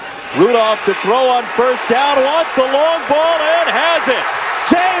Rudolph to throw on first down, wants the long ball and has it.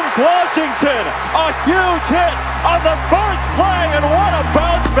 James Washington, a huge hit on the first play, and what a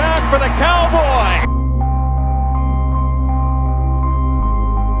bounce back for the Cowboys.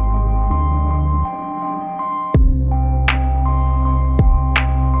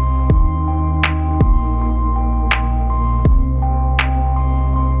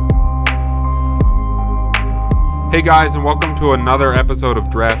 Hey guys, and welcome to another episode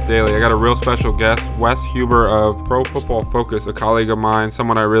of Draft Daily. I got a real special guest, Wes Huber of Pro Football Focus, a colleague of mine,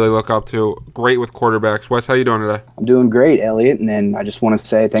 someone I really look up to. Great with quarterbacks. Wes, how you doing today? I'm doing great, Elliot, and then I just want to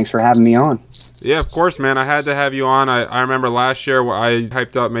say thanks for having me on. Yeah, of course, man. I had to have you on. I remember last year I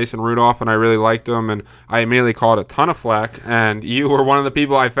hyped up Mason Rudolph, and I really liked him, and I immediately called a ton of flack, and you were one of the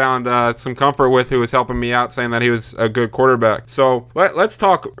people I found some comfort with who was helping me out, saying that he was a good quarterback. So let's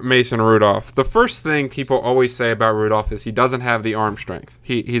talk Mason Rudolph. The first thing people always say about Rudolph is he doesn't have the arm strength.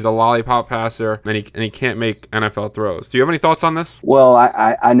 He's a lollipop passer, and he can't make NFL throws. Do you have any thoughts on this? Well,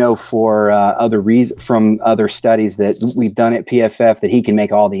 I know for from other studies that we've done at PFF that he can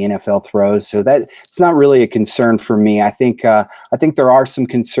make all the NFL throws. So that it's not really a concern for me. I think there are some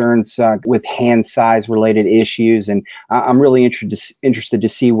concerns with hand size related issues, and I'm really interested to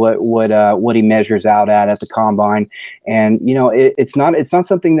see what he measures out at the combine. And it's not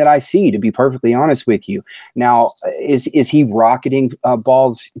something that I see, to be perfectly honest with you. Now, is he rocketing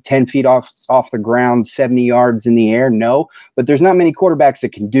balls 10 feet off the ground, 70 yards in the air? No, but there's not many quarterbacks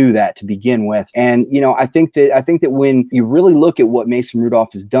that can do that to begin with. And I think that when you really look at what Mason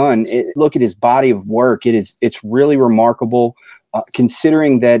Rudolph has done, look at his body of work, it's really remarkable.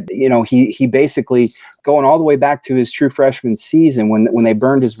 Considering that he basically, going all the way back to his true freshman season when they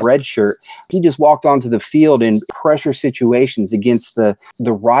burned his red shirt, he just walked onto the field in pressure situations against the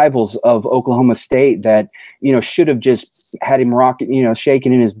rivals of Oklahoma State that should have just had him rocking,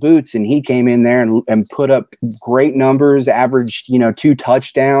 shaking in his boots, and he came in there and put up great numbers, averaged 2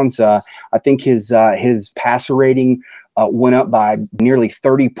 touchdowns. I think his passer rating went up by nearly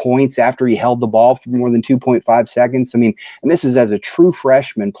 30 points after he held the ball for more than 2.5 seconds. I mean, and this is as a true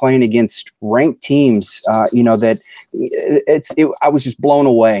freshman playing against ranked teams, I was just blown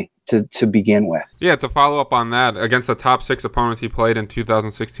away to begin with. Yeah, to follow up on that, against the top 6 opponents he played in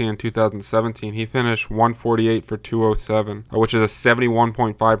 2016 and 2017, he finished 148 for 207, which is a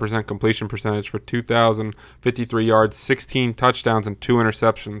 71.5% completion percentage for 2,053 yards, 16 touchdowns, and 2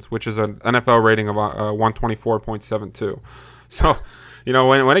 interceptions, which is an NFL rating of 124.72. So,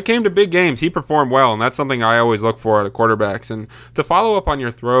 when it came to big games, he performed well, and that's something I always look for out of quarterbacks. And to follow up on your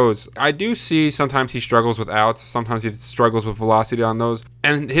throws, I do see sometimes he struggles with outs, sometimes he struggles with velocity on those.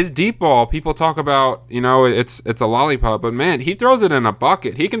 And his deep ball, people talk about, it's a lollipop, but man, he throws it in a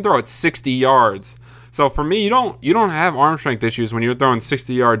bucket. He can throw it 60 yards. So for me, you don't have arm strength issues when you're throwing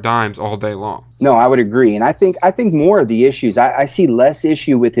 60-yard dimes all day long. No, I would agree. And I think more of the issues, I see less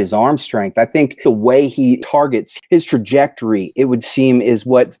issue with his arm strength. I think the way he targets his trajectory, it would seem, is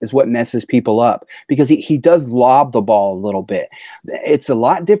what messes people up, because he does lob the ball a little bit. It's a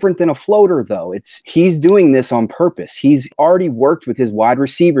lot different than a floater, though. He's doing this on purpose. He's already worked with his wide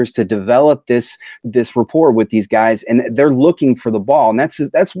receivers to develop this rapport with these guys, and they're looking for the ball. And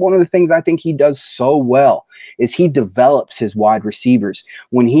that's one of the things I think he does so well, is he develops his wide receivers.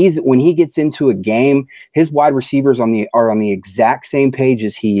 When he gets into a game, his wide receivers are on the exact same page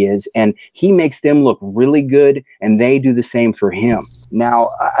as he is, and he makes them look really good, and they do the same for him. Now,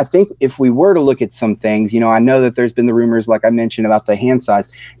 I think if we were to look at some things, I know that there's been the rumors, like I mentioned, about the hand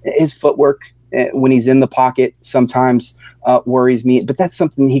size. His footwork when he's in the pocket sometimes worries me, but that's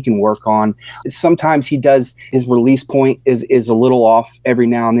something he can work on. Sometimes his release point is a little off every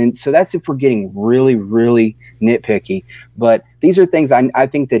now and then. So that's if we're getting really, really nitpicky. But these are things I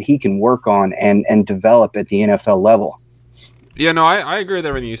think that he can work on and develop at the NFL level. Yeah, no, I agree with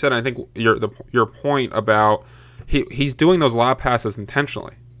everything you said. I think your point about he's doing those lob passes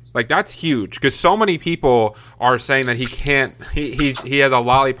intentionally. Like, that's huge, because so many people are saying that he has a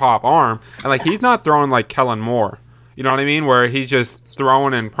lollipop arm, and like, he's not throwing like Kellen Moore, you know what I mean, where he's just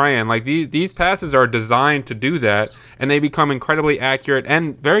throwing and praying. Like, these passes are designed to do that, and they become incredibly accurate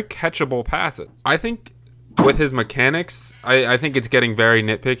and very catchable passes. I think with his mechanics, I think it's getting very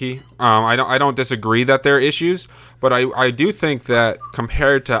nitpicky. I don't disagree that there are issues, but I do think that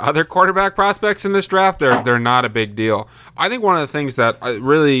compared to other quarterback prospects in this draft, they're not a big deal. I think one of the things that I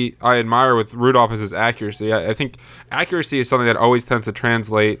admire with Rudolph is his accuracy. I think accuracy is something that always tends to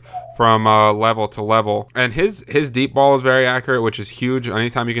translate from level to level. And his deep ball is very accurate, which is huge.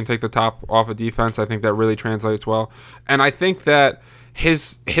 Anytime you can take the top off a defense, I think that really translates well. And I think that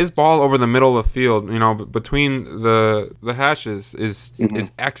his ball over the middle of the field, between the hashes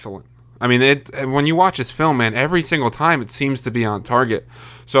is excellent. I mean, when you watch his film, man, every single time it seems to be on target.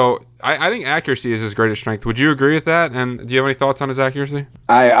 So I think accuracy is his greatest strength. Would you agree with that? And do you have any thoughts on his accuracy?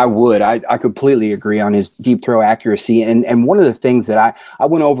 I would. I completely agree on his deep throw accuracy. And one of the things that I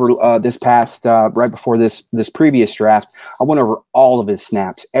went over this past, right before this previous draft, I went over all of his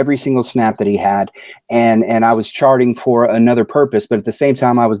snaps, every single snap that he had. And I was charting for another purpose, but at the same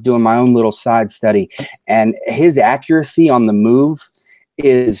time, I was doing my own little side study. And his accuracy on the move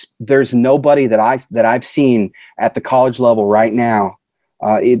there's nobody that I've seen at the college level right now,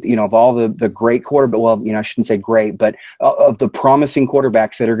 of all the great quarterback, well, I shouldn't say great, but of the promising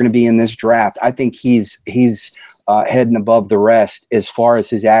quarterbacks that are going to be in this draft, I think he's heading above the rest as far as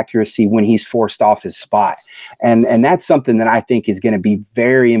his accuracy when he's forced off his spot. And that's something that I think is going to be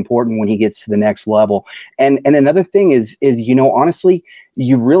very important when he gets to the next level. And another thing is, honestly,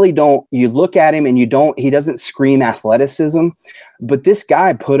 you really don't, you look at him and he doesn't scream athleticism, but this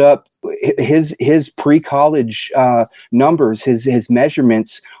guy put up his pre-college numbers, his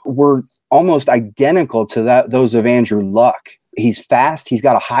measurements were almost identical to those of Andrew Luck. He's fast. He's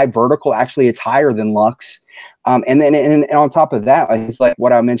got a high vertical. Actually, it's higher than Luck's. And on top of that, it's like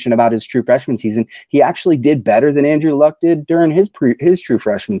what I mentioned about his true freshman season. He actually did better than Andrew Luck did during his true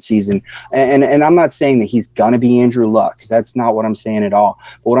freshman season. And I'm not saying that he's gonna be Andrew Luck. That's not what I'm saying at all.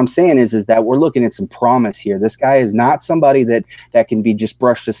 But what I'm saying is that we're looking at some promise here. This guy is not somebody that can be just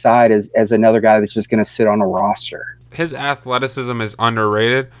brushed aside as another guy that's just gonna sit on a roster. His athleticism is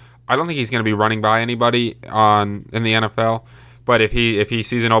underrated. I don't think he's gonna be running by anybody in the NFL. But if he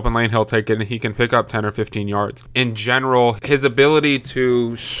sees an open lane, he'll take it, and he can pick up 10 or 15 yards. In general, his ability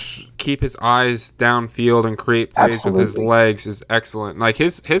to keep his eyes downfield and create plays with his legs is excellent. Like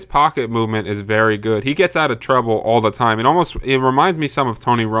his pocket movement is very good. He gets out of trouble all the time. It reminds me some of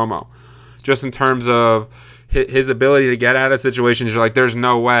Tony Romo, just in terms of his ability to get out of situations. You're like, there's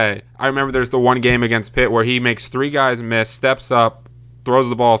no way. I remember there's the one game against Pitt where he makes 3 guys miss, steps up, throws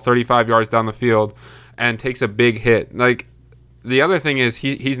the ball 35 yards down the field, and takes a big hit. Like, the other thing is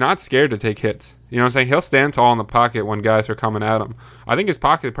he's not scared to take hits. You know what I'm saying? He'll stand tall in the pocket when guys are coming at him. I think his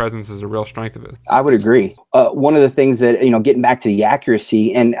pocket presence is a real strength of his. I would agree. One of the things that, getting back to the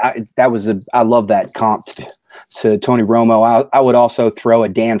accuracy, and I love that comp to Tony Romo. I would also throw a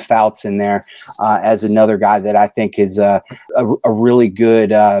Dan Fouts in there as another guy that I think is a really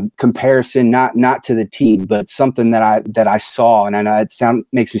good comparison, not to the T, but something that I saw, and I know it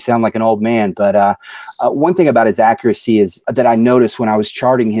makes me sound like an old man, but one thing about his accuracy is that I noticed when I was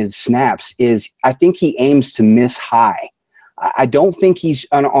charting his snaps is I think he aims to miss high. I don't think he's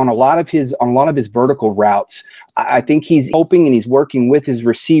on a lot of his vertical routes. I think he's hoping and he's working with his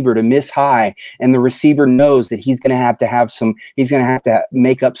receiver to miss high, and the receiver knows that he's going to have to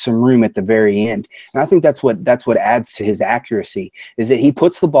make up some room at the very end. And I think that's what adds to his accuracy, is that he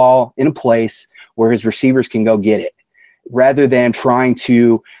puts the ball in a place where his receivers can go get it, rather than trying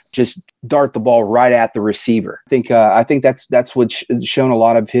to just dart the ball right at the receiver. I think that's what's shown a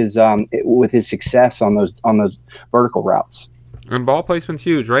lot of his with his success on those vertical routes. And ball placement's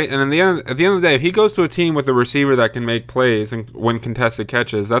huge, right? And at the end of the day, if he goes to a team with a receiver that can make plays and win contested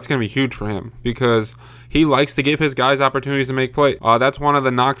catches, that's going to be huge for him, because he likes to give his guys opportunities to make plays. That's one of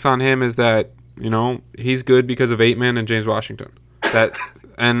the knocks on him, is that he's good because of Aitman and James Washington.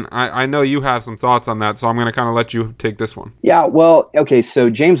 And I know you have some thoughts on that, so I'm going to kind of let you take this one. Yeah, well, okay, so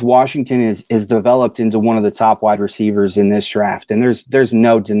James Washington is developed into one of the top wide receivers in this draft, and there's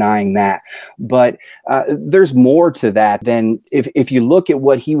no denying that. But there's more to that than if you look at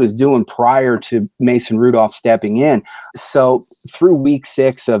what he was doing prior to Mason Rudolph stepping in. So through week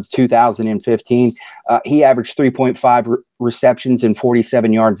 6 of 2015, he averaged 3.5 receptions and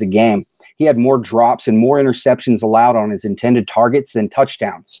 47 yards a game. He had more drops and more interceptions allowed on his intended targets than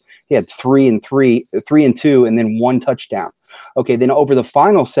touchdowns. He had 3 and 2, and then 1 touchdown. Okay, then over the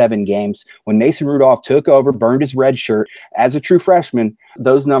final 7 games, when Mason Rudolph took over, burned his red shirt as a true freshman,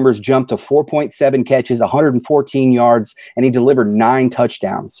 those numbers jumped to 4.7 catches, 114 yards, and he delivered 9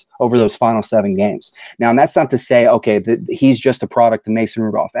 touchdowns over those final 7 games. Now, and that's not to say, okay, that he's just a product of Mason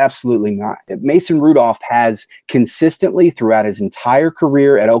Rudolph. Absolutely not. Mason Rudolph has consistently throughout his entire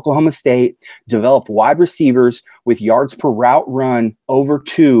career at Oklahoma State developed wide receivers with yards per route run over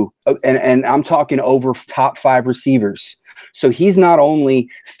 2, and I'm talking over top 5 receivers. So he's not only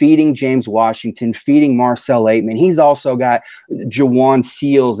feeding James Washington, feeding Marcel Aitman, he's also got Jawan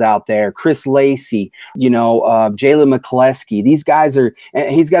Seals out there, Chris Lacey, Jalen McCleskey. These guys and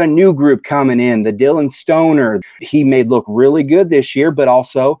he's got a new group coming in, the Dylan Stoner. He made look really good this year, but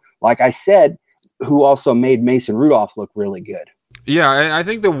also, like I said, who also made Mason Rudolph look really good. Yeah, I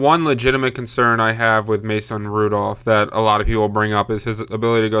think the one legitimate concern I have with Mason Rudolph that a lot of people bring up is his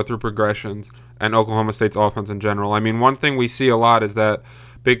ability to go through progressions and Oklahoma State's offense in general. I mean, one thing we see a lot is that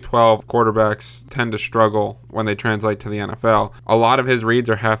Big 12 quarterbacks tend to struggle when they translate to the NFL. A lot of his reads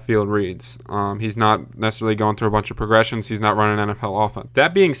are half-field reads. He's not necessarily going through a bunch of progressions. He's not running NFL offense.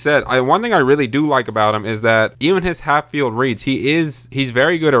 That being said, one thing I really do like about him is that even his half-field reads, he's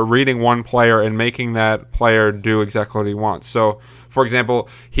very good at reading one player and making that player do exactly what he wants. So, for example,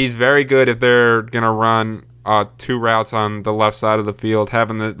 he's very good if they're going to run two routes on the left side of the field,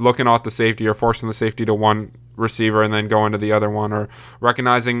 looking off the safety or forcing the safety to one receiver and then going to the other one, or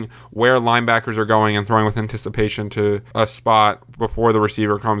recognizing where linebackers are going and throwing with anticipation to a spot before the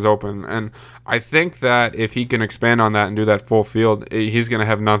receiver comes open. And I think that if he can expand on that and do that full field, he's going to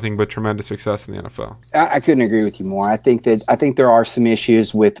have nothing but tremendous success in the NFL. I couldn't agree with you more. I think there are some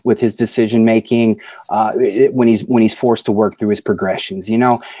issues with his decision making when he's forced to work through his progressions,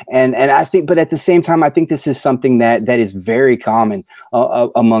 and I think, but at the same time, I think this is something that is very common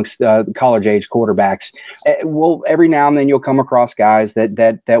amongst college age quarterbacks. Well, every now and then you'll come across guys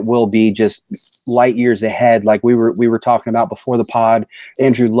that will be just light years ahead, like we were talking about before the pod.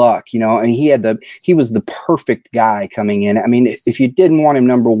 Andrew Luck, and he was the perfect guy coming in. I mean, if you didn't want him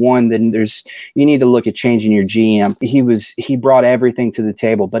number one, then you need to look at changing your GM. He brought everything to the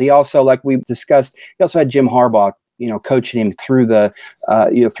table, but he also, like we've discussed, he also had Jim Harbaugh, coaching him through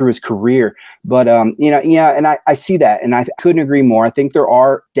through his career. But, and I see that, and I couldn't agree more. I think there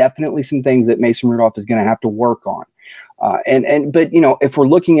are definitely some things that Mason Rudolph is going to have to work on. But if we're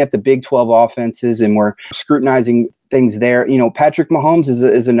looking at the Big 12 offenses and we're scrutinizing things there, Patrick Mahomes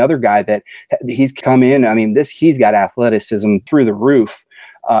is another guy that he's come in. I mean, he's got athleticism through the roof.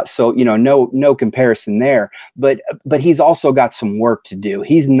 So no comparison there. But he's also got some work to do.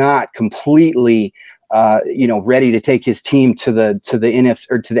 He's not completely ready to take his team to the NFC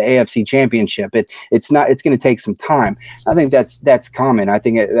or to the AFC Championship. It's going to take some time. I think that's common. I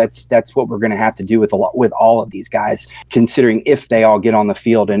think that's what we're going to have to do with all of these guys, considering if they all get on the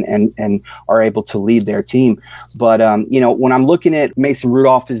field and are able to lead their team. But when I'm looking at Mason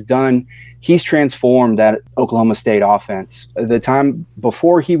Rudolph has done, he's transformed that Oklahoma State offense. The time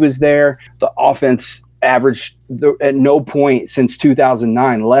before he was there, the offense averaged at no point since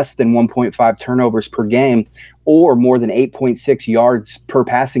 2009 less than 1.5 turnovers per game or more than 8.6 yards per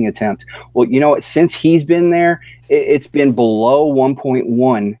passing attempt. Well, since he's been there, it's been below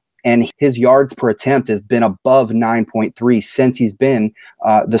 1.1, and his yards per attempt has been above 9.3 since he's been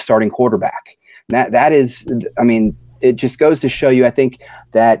the starting quarterback. That is, I mean, it just goes to show you, I think,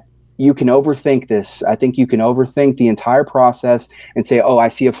 that you can overthink this. I think you can overthink the entire process and say, oh, I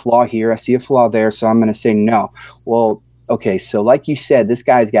see a flaw here, I see a flaw there, so I'm going to say no. Well, okay, so like you said, this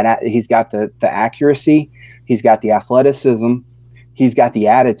guy's got the accuracy, he's got the athleticism, he's got the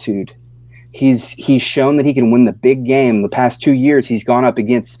attitude. He's shown that he can win the big game. The past 2 years, he's gone up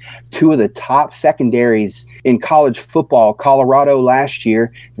against two of the top secondaries in college football, Colorado last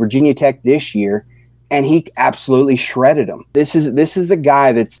year, Virginia Tech this year. And he absolutely shredded him. This is a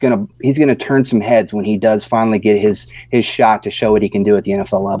guy he's gonna turn some heads when he does finally get his shot to show what he can do at the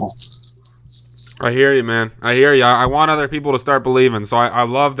NFL level. I hear you, man. I hear you. I want other people to start believing. So I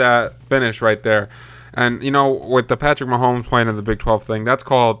love that finish right there. And with the Patrick Mahomes playing in the Big 12 thing, that's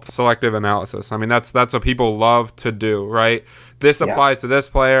called selective analysis. I mean, that's what people love to do, right? This applies to this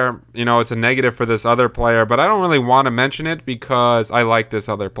player, it's a negative for this other player, but I don't really want to mention it because I like this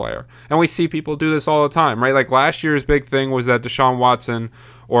other player. And we see people do this all the time, right? Like last year's big thing was that Deshaun Watson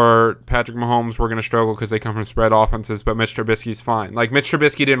or Patrick Mahomes were going to struggle because they come from spread offenses, but Mitch Trubisky's fine. Like Mitch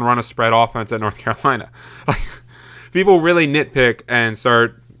Trubisky didn't run a spread offense at North Carolina. Like people really nitpick and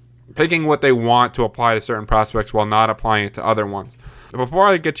start picking what they want to apply to certain prospects while not applying it to other ones. Before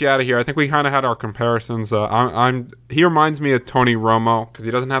I get you out of here, I think we kind of had our comparisons. He reminds me of Tony Romo because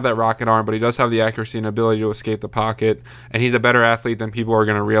he doesn't have that rocket arm, but he does have the accuracy and ability to escape the pocket, and he's a better athlete than people are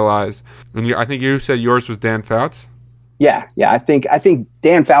going to realize. And I think you said yours was Dan Fouts? Yeah. I think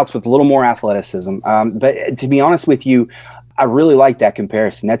Dan Fouts with a little more athleticism. But to be honest with you, I really like that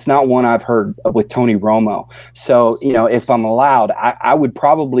comparison. That's not one I've heard with Tony Romo. So, if I'm allowed, I would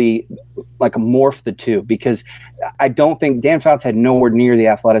probably like morph the two because I don't think Dan Fouts had nowhere near the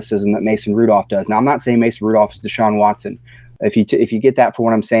athleticism that Mason Rudolph does. Now, I'm not saying Mason Rudolph is Deshaun Watson. If you get that for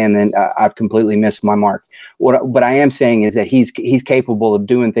what I'm saying, then I've completely missed my mark. What I am saying is that he's capable of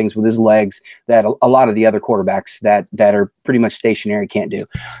doing things with his legs that a lot of the other quarterbacks that are pretty much stationary can't do.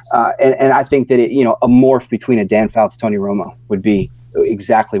 And I think that a morph between a Dan Fouts, Tony Romo would be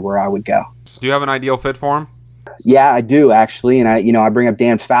exactly where I would go. Do you have an ideal fit for him? Yeah, I do actually, and I bring up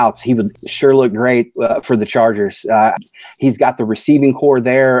Dan Fouts. He would sure look great for the Chargers. He's got the receiving core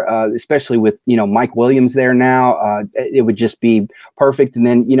there, especially with Mike Williams there now. It would just be perfect. And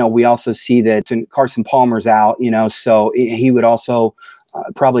then we also see that Carson Palmer's out, so he would also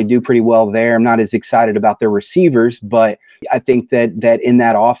probably do pretty well there. I'm not as excited about their receivers, but I think that in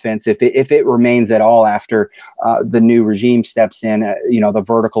that offense, if it remains at all after the new regime steps in, the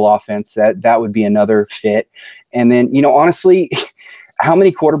vertical offense, that would be another fit. And then, honestly, how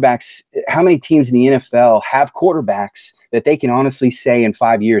many teams in the NFL have quarterbacks that they can honestly say in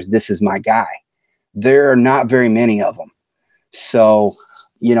 5 years, this is my guy? There are not very many of them. So,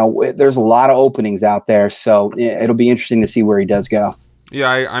 there's a lot of openings out there. So it'll be interesting to see where he does go.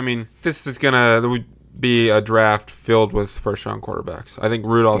 Yeah, I mean, this is going to be a draft filled with first-round quarterbacks. I think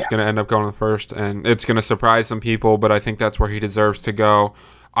Rudolph's going to end up going in the first, and it's going to surprise some people, but I think that's where he deserves to go.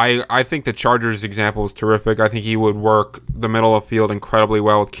 I think the Chargers example is terrific. I think he would work the middle of the field incredibly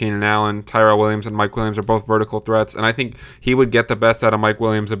well with Keenan Allen. Tyrell Williams and Mike Williams are both vertical threats, and I think he would get the best out of Mike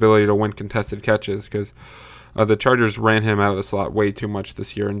Williams' ability to win contested catches because the Chargers ran him out of the slot way too much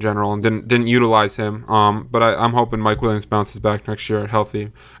this year in general and didn't utilize him. But I'm hoping Mike Williams bounces back next year healthy.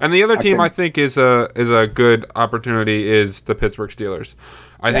 And the other team I think is a good opportunity is the Pittsburgh Steelers.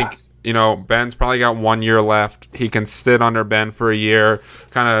 I think Ben's probably got 1 year left. He can sit under Ben for a year,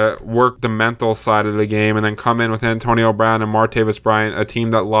 kind of work the mental side of the game, and then come in with Antonio Brown and Martavis Bryant, a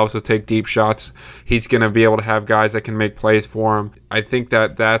team that loves to take deep shots. He's going to be able to have guys that can make plays for him. I think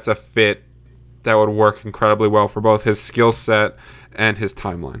that's a fit that would work incredibly well for both his skill set and his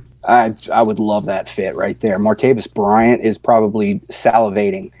timeline. I would love that fit right there. Martavis Bryant is probably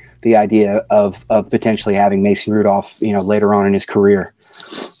salivating the idea of potentially having Mason Rudolph, later on in his career.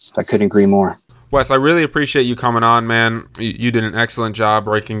 I couldn't agree more. Wes, I really appreciate you coming on, man. You did an excellent job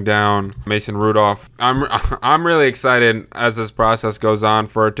breaking down Mason Rudolph. I'm really excited as this process goes on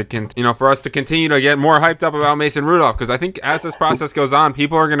for us to continue to get more hyped up about Mason Rudolph, because I think as this process goes on,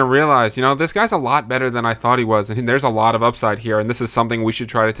 people are going to realize, this guy's a lot better than I thought he was, and there's a lot of upside here, and this is something we should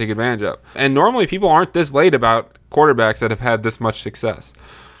try to take advantage of. And normally people aren't this late about quarterbacks that have had this much success.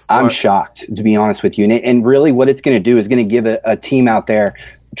 I'm shocked, to be honest with you. And really what it's going to do is going to give a team out there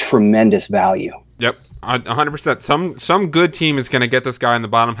tremendous value. Yep, 100%. Some good team is going to get this guy in the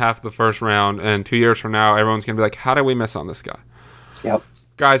bottom half of the first round, and 2 years from now, everyone's going to be like, how did we miss on this guy? Yep.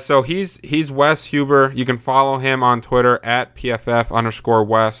 Guys, so he's Wes Huber. You can follow him on Twitter at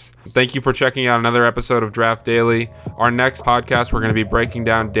PFF_Wes. Thank you for checking out another episode of Draft Daily. Our next podcast, we're going to be breaking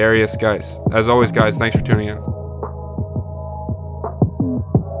down Darius Geis. As always, guys, thanks for tuning in.